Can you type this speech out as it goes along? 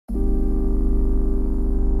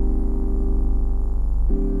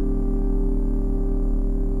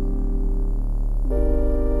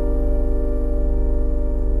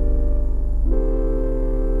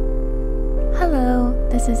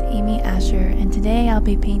today I'll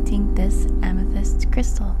be painting this amethyst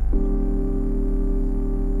crystal.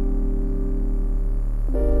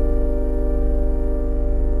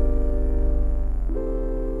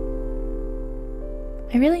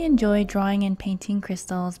 I really enjoy drawing and painting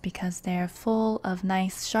crystals because they're full of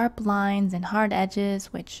nice sharp lines and hard edges,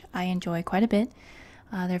 which I enjoy quite a bit.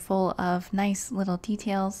 They're full of nice little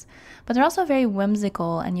details, but they're also very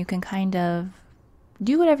whimsical, and you can kind of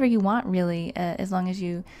do whatever you want really, as long as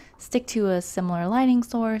you stick to a similar lighting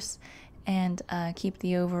source and keep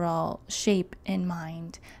the overall shape in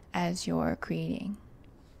mind as you're creating.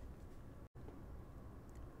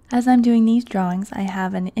 As I'm doing these drawings, I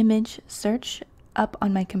have an image search up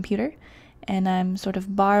on my computer, and I'm sort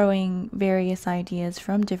of borrowing various ideas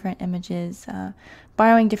from different images,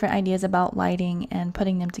 borrowing different ideas about lighting and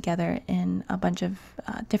putting them together in a bunch of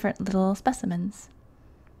different little specimens.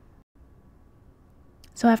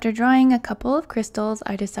 So after drawing a couple of crystals,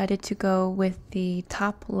 I decided to go with the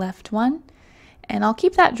top left one, and I'll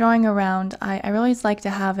keep that drawing around. I always like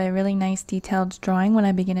to have a really nice detailed drawing when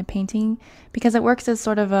I begin a painting because it works as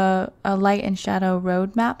sort of a light and shadow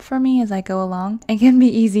roadmap for me as I go along. It can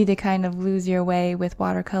be easy to kind of lose your way with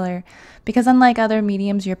watercolor because unlike other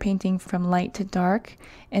mediums, you're painting from light to dark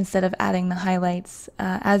instead of adding the highlights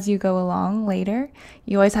as you go along later.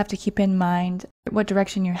 You always have to keep in mind what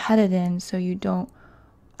direction you're headed in so you don't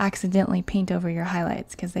accidentally paint over your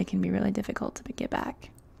highlights because they can be really difficult to get back.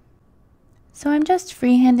 So I'm just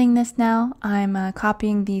freehanding this now. I'm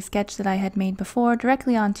copying the sketch that I had made before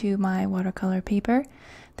directly onto my watercolor paper.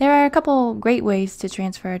 There are a couple great ways to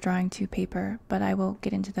transfer a drawing to paper, but I will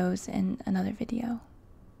get into those in another video.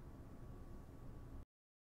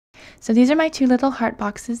 So these are my two little heart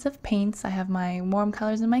boxes of paints. I have my warm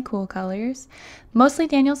colors and my cool colors. Mostly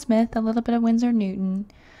Daniel Smith, a little bit of Winsor Newton.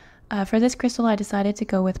 For this crystal I decided to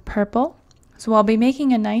go with purple. So I'll be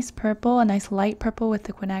making a nice purple, a nice light purple with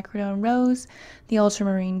the Quinacridone Rose, the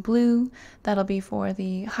Ultramarine Blue. That'll be for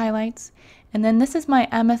the highlights. And then this is my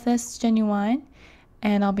Amethyst Genuine,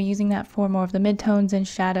 and I'll be using that for more of the midtones and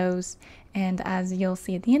shadows. And as you'll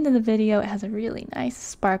see at the end of the video, it has a really nice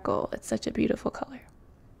sparkle. It's such a beautiful color.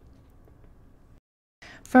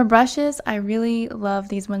 For brushes, I really love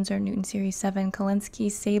these Winsor Newton Series 7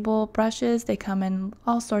 Kolinsky Sable brushes. They come in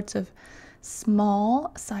all sorts of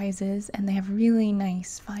small sizes and they have really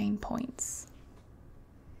nice fine points.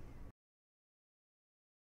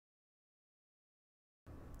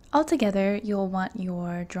 Altogether, you'll want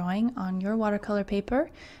your drawing on your watercolor paper,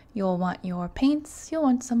 you'll want your paints, you'll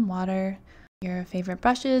want some water, your favorite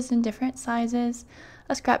brushes in different sizes.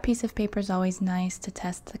 A scrap piece of paper is always nice to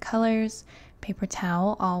test the colors, paper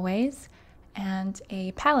towel always, and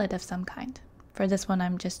a palette of some kind. For this one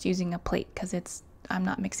I'm just using a plate because I'm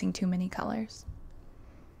not mixing too many colors.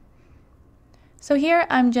 So here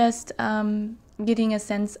I'm just getting a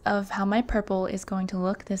sense of how my purple is going to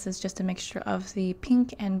look. This is just a mixture of the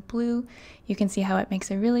pink and blue. You can see how it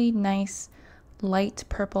makes a really nice light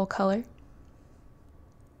purple color.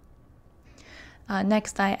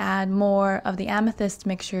 Next I add more of the amethyst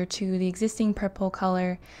mixture to the existing purple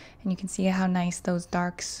color, and you can see how nice those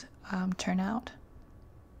darks turn out.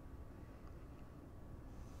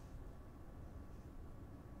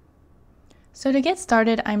 So to get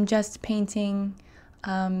started, I'm just painting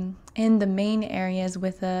in the main areas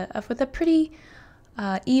with a pretty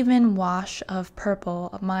even wash of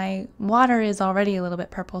purple. My water is already a little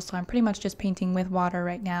bit purple, so I'm pretty much just painting with water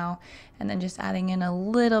right now, and then just adding in a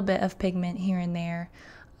little bit of pigment here and there.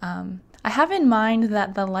 I have in mind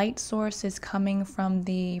that the light source is coming from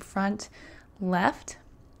the front left,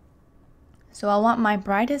 so I want my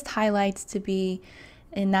brightest highlights to be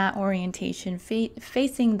in that orientation,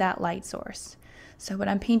 facing that light source. So what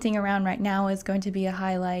I'm painting around right now is going to be a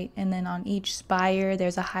highlight, and then on each spire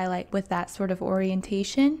there's a highlight with that sort of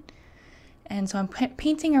orientation. And so I'm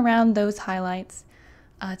painting around those highlights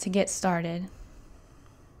to get started.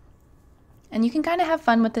 And you can kind of have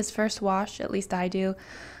fun with this first wash, at least I do.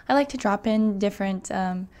 I like to drop in different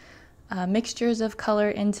mixtures of color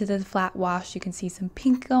into the flat wash. You can see some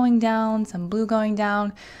pink going down, some blue going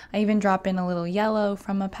down. I even drop in a little yellow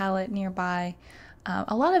from a palette nearby.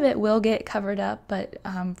 A lot of it will get covered up, but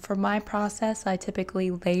for my process, I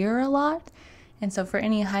typically layer a lot. And so for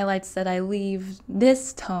any highlights that I leave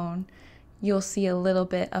this tone, you'll see a little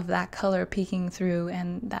bit of that color peeking through,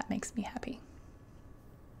 and that makes me happy.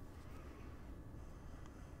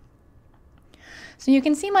 So you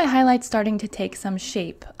can see my highlights starting to take some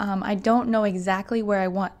shape. I don't know exactly where I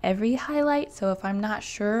want every highlight, so if I'm not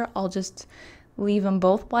sure, I'll just leave them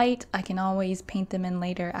both white. I can always paint them in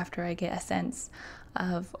later after I get a sense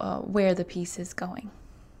of where the piece is going.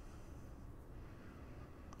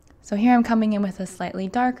 So here I'm coming in with a slightly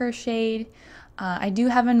darker shade. I do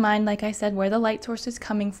have in mind, like I said, where the light source is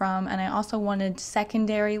coming from, and I also wanted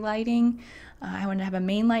secondary lighting. I wanted to have a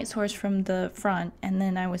main light source from the front, and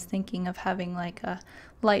then I was thinking of having like a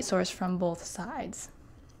light source from both sides.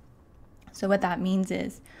 So what that means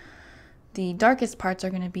is the darkest parts are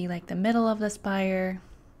going to be like the middle of the spire,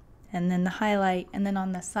 and then the highlight, and then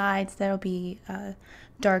on the sides there'll be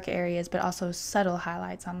dark areas, but also subtle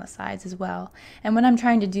highlights on the sides as well. And what I'm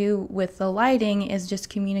trying to do with the lighting is just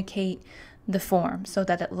communicate the form so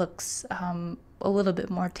that it looks a little bit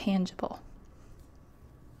more tangible.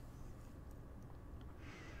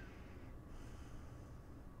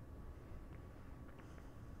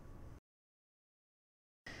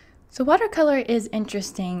 So watercolor is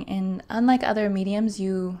interesting, and unlike other mediums,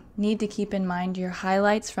 you need to keep in mind your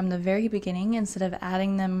highlights from the very beginning instead of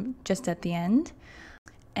adding them just at the end.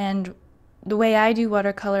 And the way I do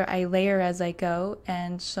watercolor, I layer as I go,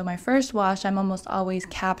 and so my first wash, I'm almost always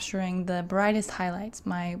capturing the brightest highlights,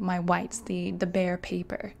 my whites, the bare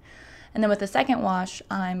paper. And then with the second wash,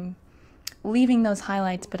 I'm leaving those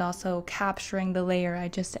highlights but also capturing the layer I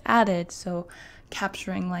just added, so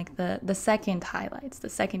capturing like the second highlights, the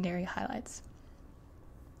secondary highlights.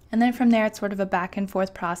 And then from there it's sort of a back and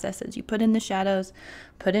forth process as you put in the shadows,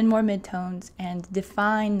 put in more midtones, and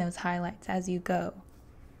define those highlights as you go.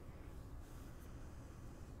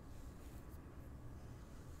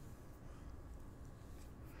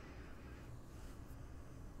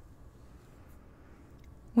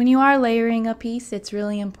 When you are layering a piece, it's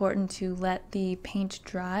really important to let the paint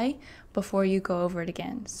dry before you go over it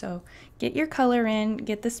again. So get your color in,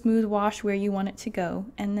 get the smooth wash where you want it to go,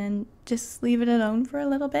 and then just leave it alone for a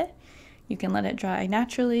little bit. You can let it dry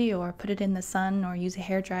naturally or put it in the sun or use a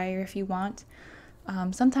hairdryer if you want.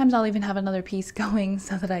 Sometimes I'll even have another piece going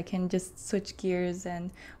so that I can just switch gears and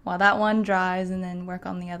while that one dries, and then work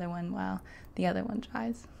on the other one while the other one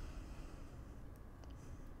dries.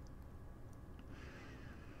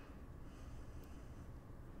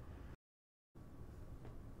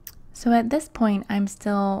 So at this point, I'm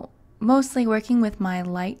still mostly working with my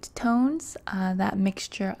light tones, that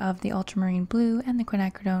mixture of the Ultramarine Blue and the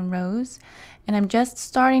Quinacridone Rose, and I'm just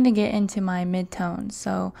starting to get into my midtones.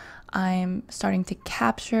 So I'm starting to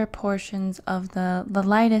capture portions of the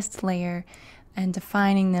lightest layer and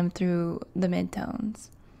defining them through the midtones.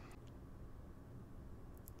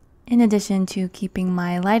 In addition to keeping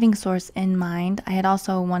my lighting source in mind, I had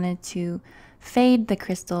also wanted to fade the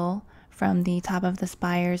crystal from the top of the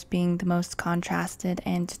spires being the most contrasted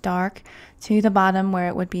and dark to the bottom where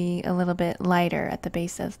it would be a little bit lighter at the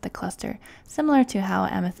base of the cluster, similar to how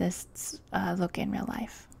amethysts look in real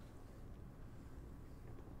life.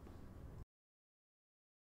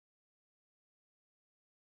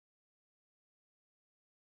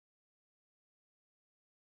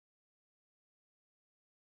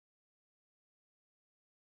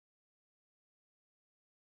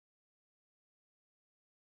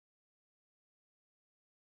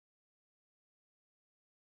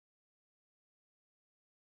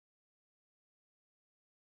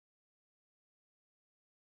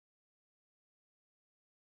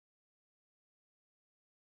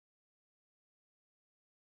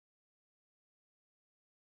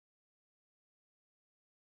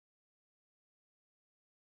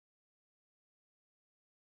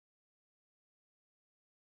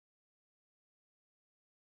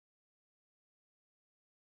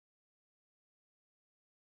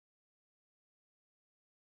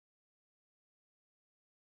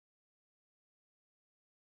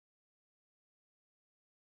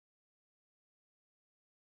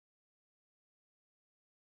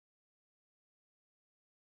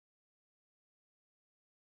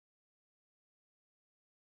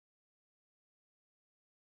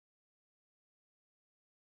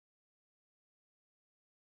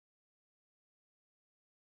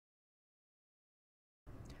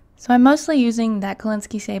 So I'm mostly using that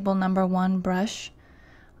Kolinsky Sable #1 brush,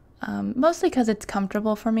 mostly because it's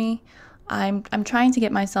comfortable for me. I'm trying to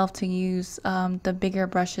get myself to use the bigger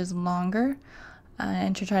brushes longer,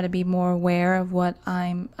 and to try to be more aware of what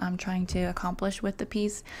I'm trying to accomplish with the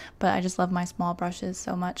piece. But I just love my small brushes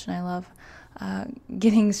so much, and I love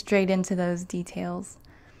getting straight into those details.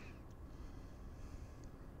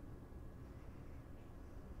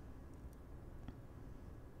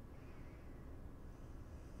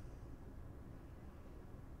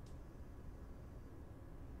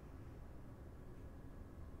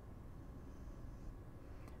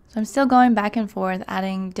 So I'm still going back and forth,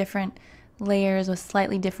 adding different layers with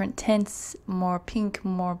slightly different tints, more pink,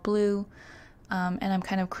 more blue, and I'm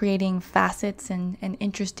kind of creating facets and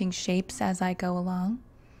interesting shapes as I go along.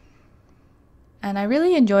 And I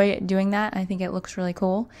really enjoy doing that. I think it looks really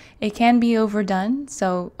cool. It can be overdone,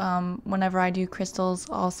 so whenever I do crystals,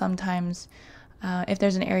 I'll sometimes, if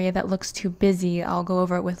there's an area that looks too busy, I'll go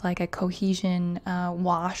over it with like a cohesion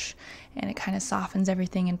wash, and it kind of softens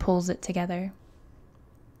everything and pulls it together.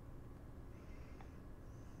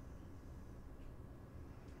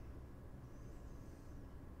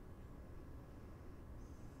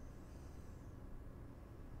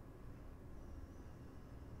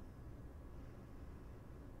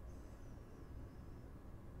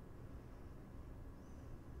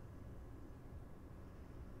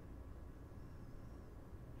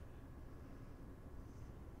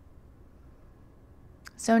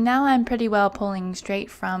 So now I'm pretty well pulling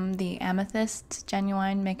straight from the Amethyst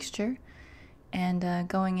Genuine mixture and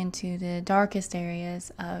going into the darkest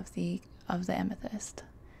areas of the amethyst.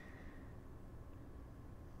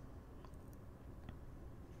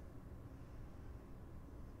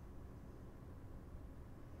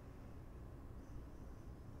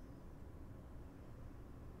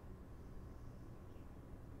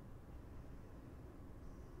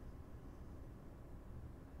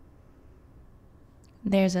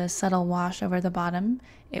 There's a subtle wash over the bottom.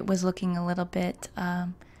 It was looking a little bit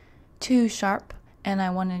too sharp, and I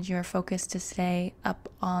wanted your focus to stay up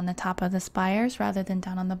on the top of the spires rather than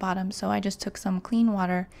down on the bottom. So I just took some clean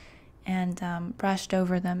water and brushed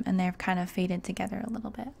over them, and they've kind of faded together a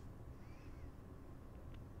little bit.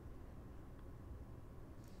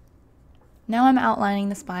 Now I'm outlining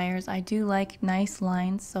the spires. I do like nice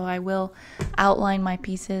lines, so I will outline my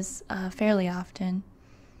pieces fairly often.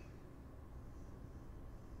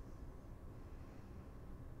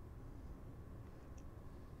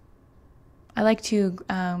 I like to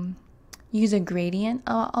use a gradient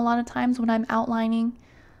a lot of times when I'm outlining.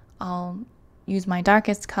 I'll use my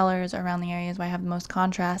darkest colors around the areas where I have the most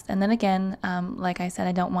contrast. And then again, like I said,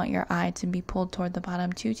 I don't want your eye to be pulled toward the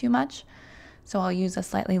bottom too much. So I'll use a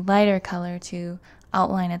slightly lighter color to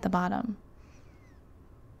outline at the bottom.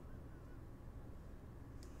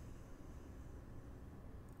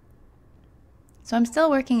 So I'm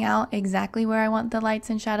still working out exactly where I want the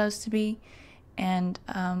lights and shadows to be. And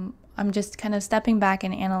I'm just kind of stepping back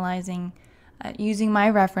and analyzing, using my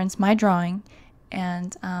reference, my drawing,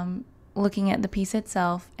 and looking at the piece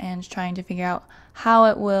itself and trying to figure out how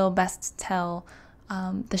it will best tell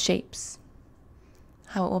the shapes,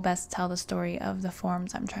 how it will best tell the story of the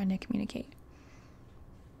forms I'm trying to communicate.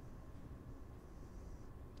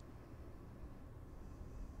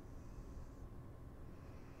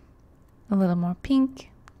 A little more pink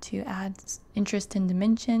to add interest and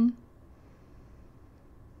dimension.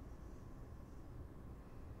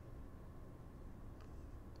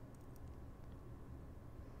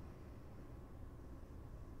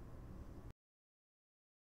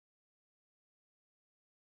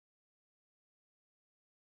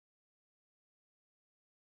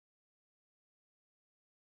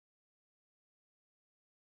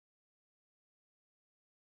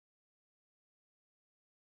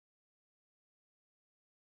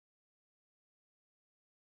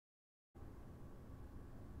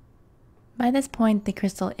 By this point, the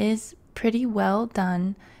crystal is pretty well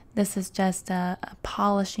done. This is just a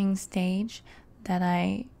polishing stage that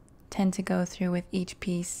I tend to go through with each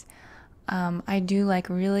piece. I do like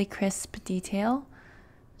really crisp detail,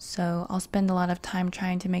 so I'll spend a lot of time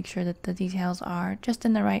trying to make sure that the details are just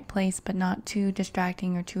in the right place, but not too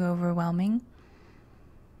distracting or too overwhelming.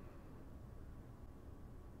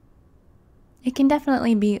 It can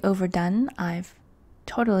definitely be overdone. I've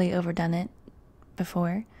totally overdone it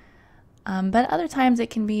before. But other times it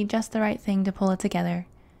can be just the right thing to pull it together,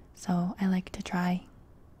 so I like to try.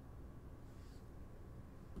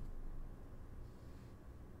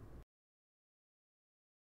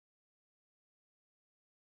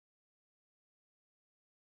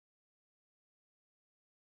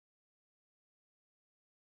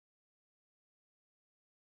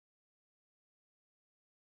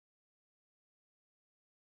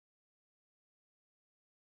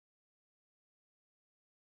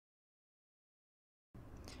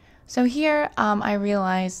 So here I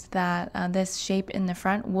realized that this shape in the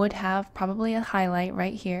front would have probably a highlight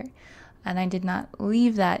right here, and I did not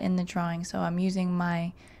leave that in the drawing, so I'm using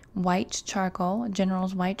my white charcoal,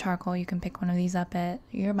 General's white charcoal. You can pick one of these up at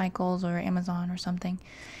your Michael's or Amazon or something.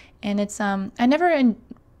 And it's I never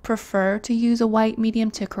prefer to use a white medium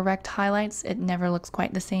to correct highlights. It never looks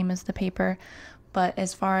quite the same as the paper, but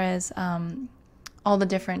as far as all the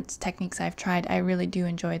different techniques I've tried, I really do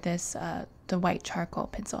enjoy this, the white charcoal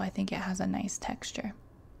pencil. I think it has a nice texture.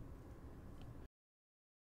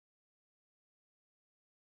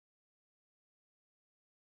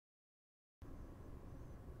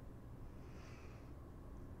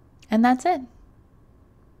 And that's it.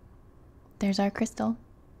 There's our crystal.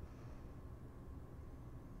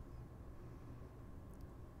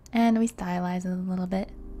 And we stylize it a little bit.